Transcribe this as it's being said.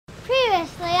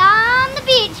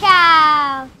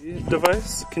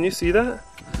device. Can you see that?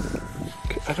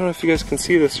 I don't know if you guys can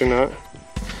see this or not.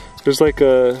 There's like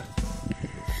a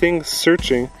thing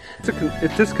searching.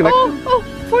 It disconnected. Oh,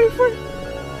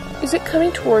 44. Is it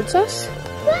coming towards us?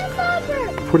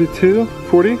 42?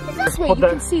 40? This way, you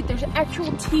can see there's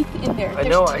actual teeth in there. I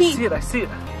know, teeth. I see it.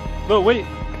 No, wait,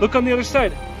 look on the other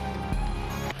side.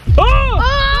 Oh!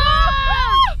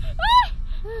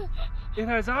 It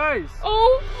has eyes.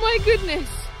 Oh my goodness.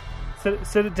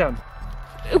 Set it down.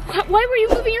 Why were you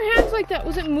moving your hands like that?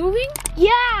 Was it moving?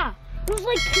 Yeah. It was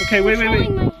like okay, wait. my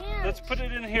hands. Let's put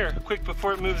it in here quick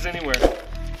before it moves anywhere.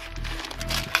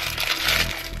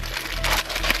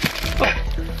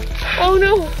 Oh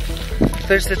no.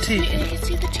 There's the teeth. I can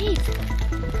see the teeth.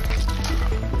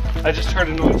 I just heard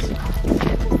a noise.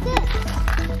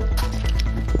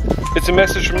 It's a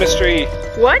message from Mr. E.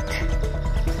 What?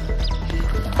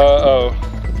 Uh-oh.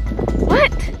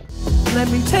 What? Let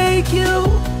me take you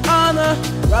on a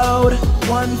road,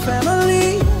 one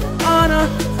family on a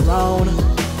throne.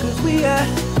 Cause we got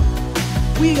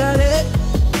it.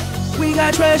 We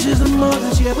got treasures and more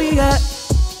than shit we got.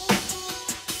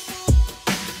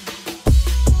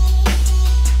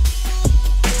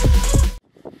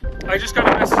 I just got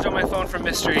a message on my phone from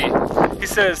Mr. E. He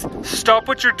says, stop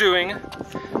what you're doing.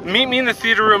 Meet me in the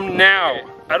theater room now.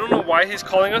 I don't know why he's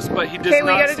calling us, but he does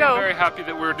not seem very happy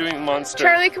that we're doing Monster.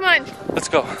 Charlie, come on. Let's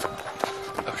go.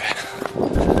 Okay.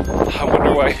 I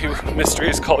wonder why Mr. E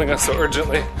is calling us so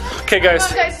urgently. Okay, guys.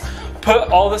 Come on, guys. Put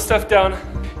all this stuff down.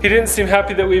 He didn't seem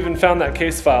happy that we even found that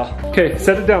case file. Okay,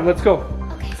 set it down. Let's go.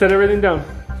 Okay. Set everything down.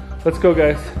 Let's go,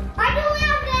 guys. I don't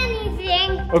have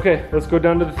anything. Okay, let's go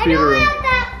down to the theater room. I don't have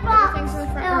that box. Everything's in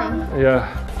the front room.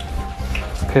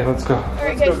 Yeah. Okay, let's go. All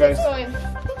right, Let's guys, go, let's go in.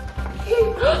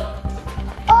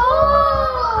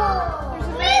 Oh!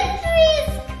 Mystery is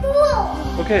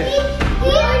cool. Okay.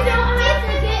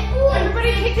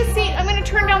 Everybody take a seat. I'm going to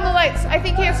turn down the lights. I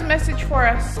think he has a message for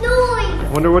us. Noise. I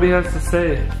wonder what he has to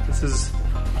say. This is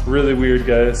really weird,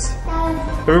 guys.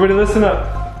 Everybody listen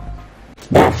up.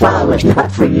 That file was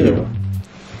not for you.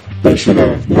 They should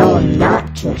have known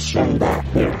not to send that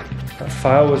here. That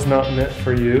file was not meant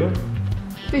for you.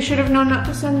 They should have known not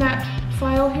to send that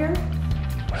file here.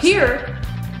 Here?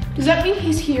 Does that mean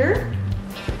he's here?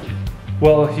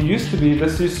 Well, he used to be.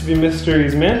 This used to be Mr.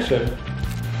 E's mansion.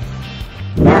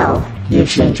 Now, you've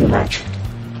seen too much.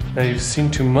 Now you've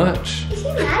seen too much. Is he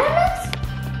mad at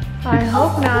us? I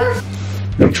hope not.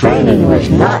 Your training was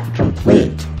not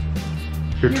complete.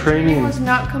 Your training was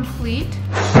not complete.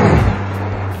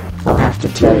 I'll have to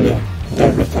tell you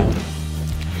everything.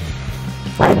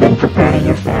 I've been preparing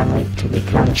your family to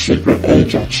become secret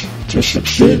agents to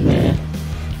succeed me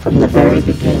from the very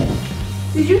beginning.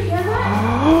 Did you hear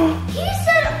that? He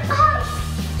said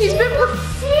He's been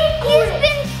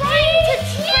trying to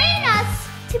train us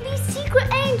to be secret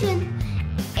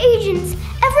agents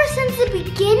ever since the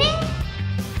beginning?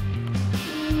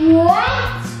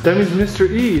 What? That means Mr.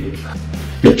 E.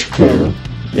 Each clue,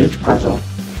 each puzzle,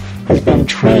 has been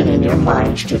training your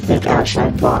minds to think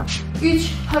outside the box.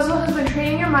 Each puzzle has been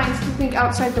training your minds to think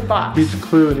outside the box. Each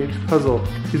clue and each puzzle.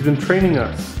 He's been training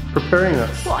us, preparing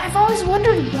us. Well, I've always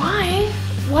wondered why.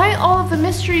 Why all of the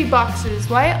mystery boxes?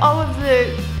 Why all of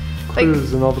the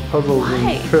Clues and all the puzzles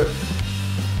and tricks.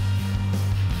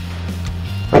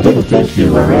 I didn't think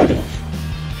you were ready.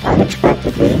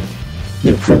 Unexpectedly,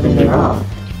 you've proven me wrong.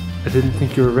 I didn't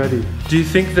think you were ready. Do you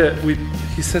think that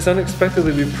he says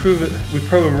unexpectedly we prove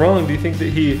him wrong. Do you think that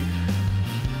he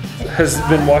has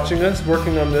been watching us,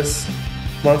 working on this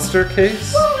monster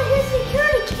case? Well, his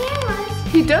security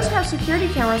cameras. He does have security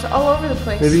cameras all over the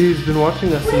place. Maybe he's been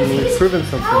watching us and we've proven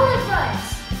something.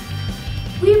 Us.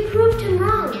 We proved him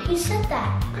wrong. He said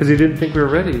that. Because he didn't think we were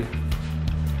ready.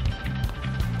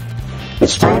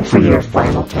 It's time for your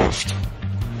final test.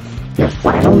 Your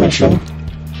final mission.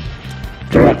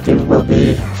 Directive will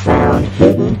be found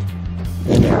hidden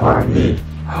in your RV.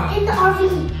 In the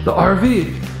RV. The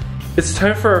RV! It's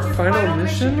time for our final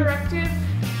mission? Directive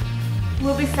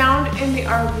will be found in the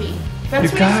RV. That's You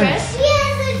what guys. he said?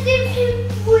 Yes, a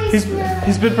different voice.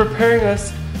 He's been preparing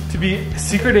us to be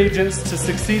secret agents to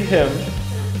succeed him.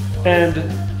 And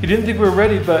he didn't think we were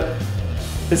ready, but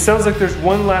it sounds like there's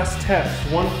one last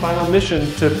test, one final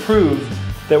mission to prove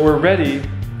that we're ready.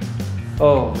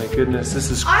 Oh my goodness,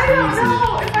 this is crazy. I don't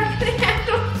know if I can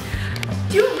handle.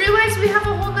 Do you realize we have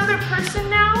a whole other person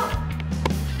now?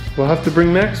 We'll have to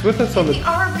bring Max with us on The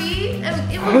RV,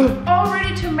 and it was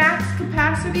already to max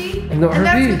capacity. In the and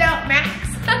that's RV? without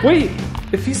Max. Wait,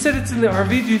 if he said it's in the RV,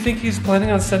 do you think he's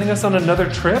planning on sending us on another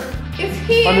trip? If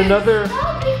he On is, another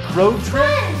road trip?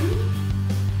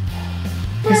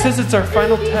 He says it's our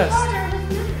final test.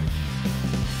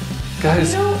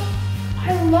 Guys. You know,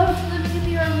 I loved living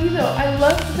in the RV though. I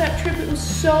loved that trip. It was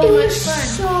so much fun.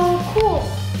 So cool.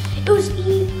 It was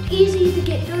easy to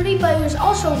get dirty, but it was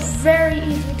also very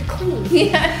easy to clean.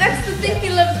 Yeah, that's the thing he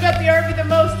loves about the RV the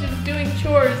most is doing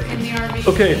chores in the RV.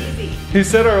 Okay, Easy. he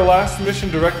said our last mission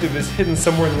directive is hidden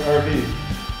somewhere in the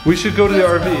RV. We should go to the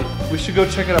RV. We should go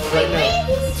check it out right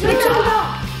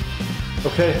now.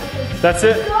 Okay, that's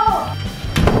it.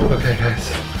 Okay,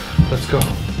 guys, let's go.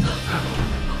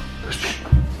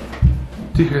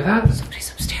 Do you hear that?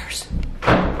 Somebody's upstairs.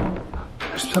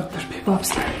 There's people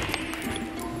upstairs.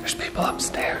 There's people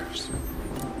upstairs.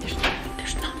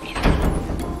 There's not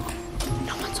anyone.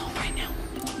 No one's home right now.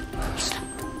 Stop.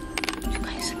 You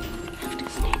guys have to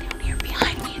stay down here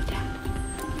behind me and Dad.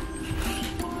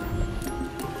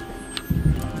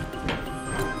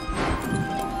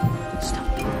 Stop.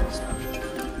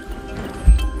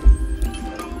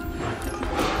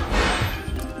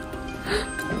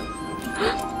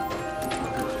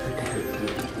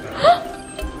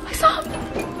 I saw him.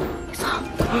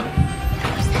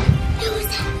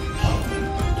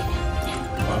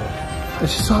 I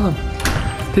just saw them.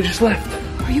 They just left.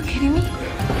 Are you kidding me?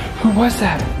 Who was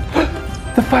that?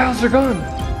 The files are gone.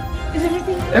 Is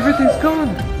everything? Everything's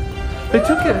gone. They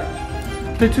took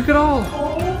it. They took it all.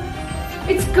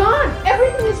 It's gone.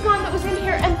 Everything is gone that was in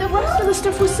here, and the rest of the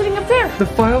stuff was sitting up there. The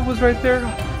file was right there.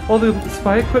 All the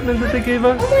spy equipment that they gave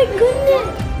us. Oh my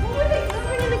goodness. What were they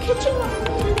covering in the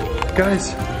kitchen?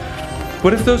 Guys,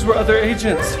 what if those were other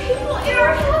agents? People in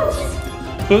our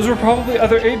house. Those were probably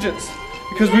other agents.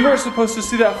 Because we weren't supposed to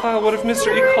see that file. What if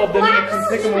Mr. E called them and come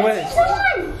take them away?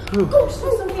 Someone. Who? Oh,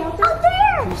 somebody out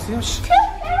there. You see him? Shh.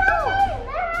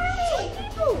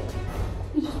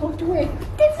 He just walked away.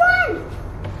 They run.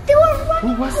 They were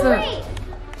running. Who was away.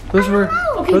 that? Those were.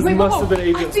 Okay, Those wait, must whoa. have been I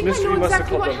agents. think I Mr. know E must have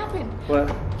exactly called what them. happened.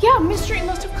 What? Yeah, Mr. E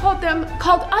must have called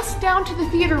us down to the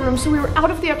theater room, so we were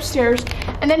out of the upstairs,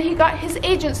 and then he got his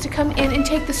agents to come in and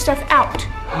take the stuff out.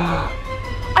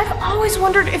 I've always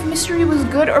wondered if Mr. E was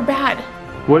good or bad.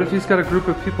 What if he's got a group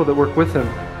of people that work with him?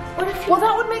 What if Well,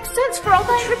 that would make sense for all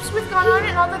the trips we've gone on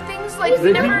and all the things like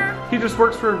we never. He just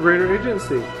works for a greater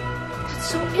agency. That's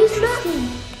so interesting.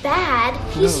 Bad.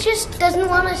 He just doesn't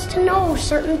want us to know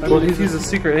certain things. Well, he's a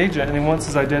secret agent and he wants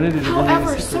his identity to remain However,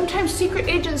 secret. sometimes secret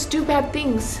agents do bad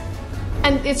things.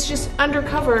 And it's just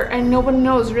undercover and no one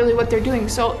knows really what they're doing.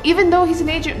 So even though he's an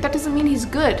agent, that doesn't mean he's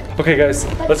good. Okay, guys,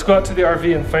 let's go out to the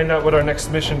RV and find out what our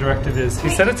next mission directive is. He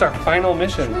said it's our final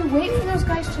mission. Can we wait for those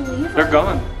guys to leave? They're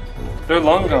gone. They're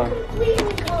long gone.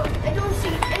 Completely gone. I don't see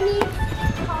any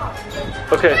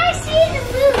cars. Okay, I see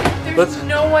the moon. There's Let's-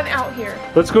 no one out here.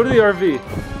 let's go to the RV.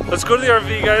 Let's go to the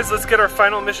RV, guys. Let's get our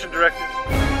final mission directive.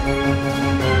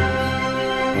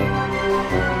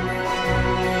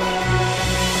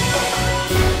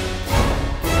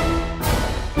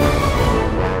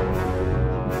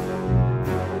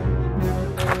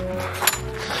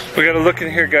 We gotta look in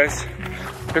here, guys.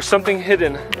 There's something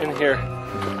hidden in here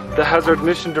that has our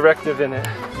mission directive in it.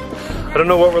 I don't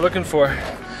know what we're looking for.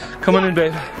 Come on in,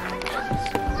 babe.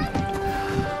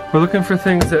 We're looking for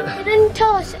things that They didn't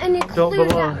tell us any Don't clue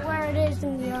belong. that where it is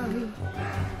in the RV.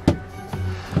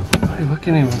 What are you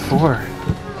looking even for?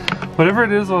 Whatever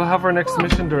it is, we'll have our next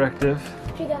mission directive.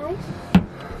 You guys?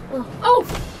 Oh,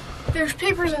 there's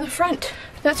papers in the front.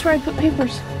 That's where I put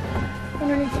papers.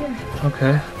 Underneath here.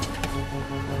 Okay.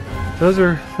 Those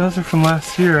are from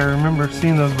last year. I remember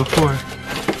seeing those before.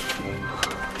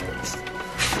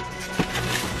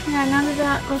 Yeah, none of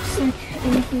that looks like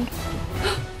anything.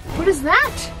 What is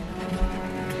that?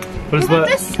 What is Look at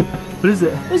that? this. What is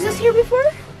it? Was this here before?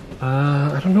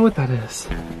 I don't know what that is.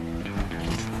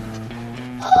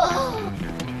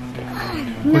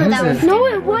 What is it? No,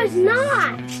 it was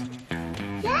not.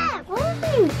 Yeah, it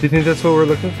wasn't. Do you think that's what we're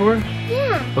looking for?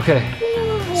 Yeah. Okay.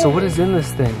 So what is in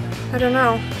this thing? I don't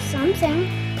know. Something.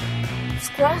 It's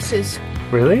glasses.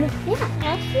 Really? Yeah,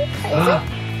 actually.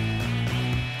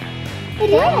 It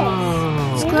is.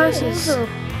 Oh, It's glasses. Those are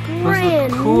those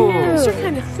brand look cool. new. Those are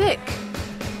kind of thick.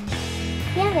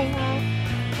 Yeah, they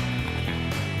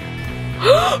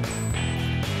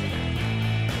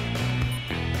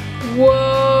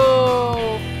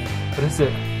Whoa! What is it?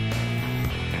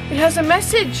 It has a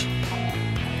message.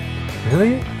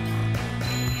 Really?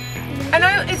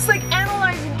 And it's like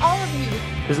analyzing all of you.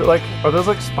 Is it like, are those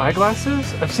like spy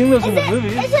glasses? I've seen those in the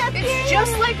movies. Is it appearing It's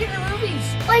just like in the movies.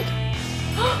 like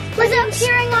was it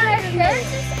appearing on our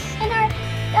shirts and our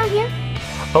down here?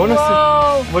 I want to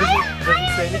Whoa! see. What is it?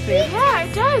 Does it say anything? Yeah,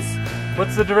 it does.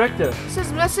 What's the directive? It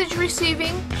says message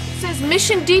receiving. It says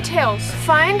mission details.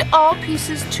 Find all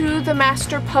pieces to the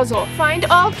master puzzle. Find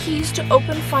all keys to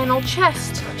open final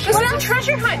chest. This is a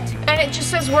treasure hunt. And it just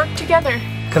says work together.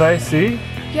 Can I see?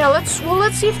 Yeah, let's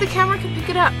see if the camera can pick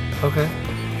it up. Okay.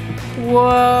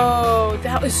 Whoa,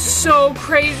 that was so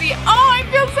crazy. Oh, I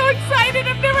feel so excited.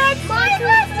 I've never had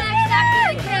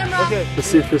Okay, let's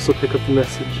see if this will pick up the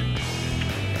message.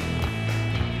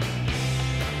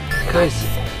 Guys,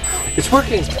 it's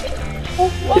working.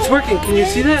 It's working. Can you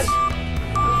see that?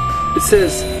 It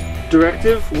says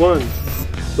Directive 1.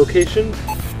 Location,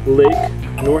 Lake,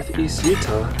 Northeast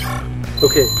Utah.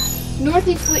 Okay.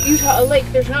 Northeast Utah, a lake.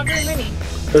 There's not very many.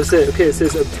 That's it. Okay, it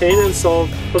says obtain and solve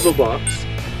puzzle box.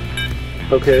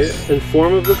 Okay,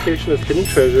 inform of location of hidden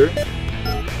treasure.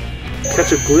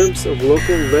 Catch a glimpse of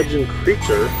local legend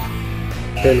creature.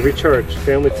 And recharge,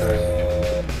 family time.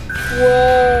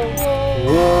 Whoa.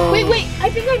 Whoa. Wait, I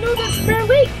think I know that's Bear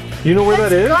Lake. You know where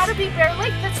that is? That's gotta be Bear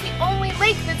Lake. That's the only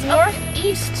lake that's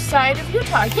northeast side of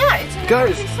Utah. Yeah, it's in the Guys,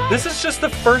 northeast side. this is just the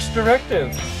first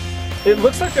directive. It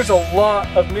looks like there's a lot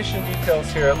of mission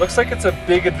details here. It looks like it's a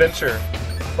big adventure.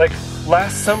 Like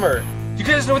last summer. You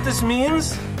guys know what this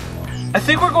means? I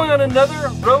think we're going on another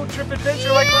road trip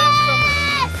adventure like last summer.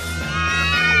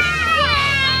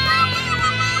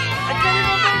 I can't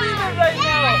even believe it right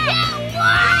now.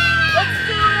 Let's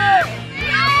do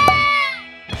it!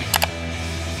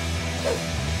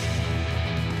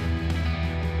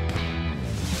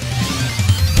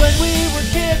 When we were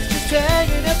kids, just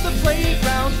hanging at the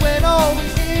playground, when all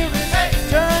we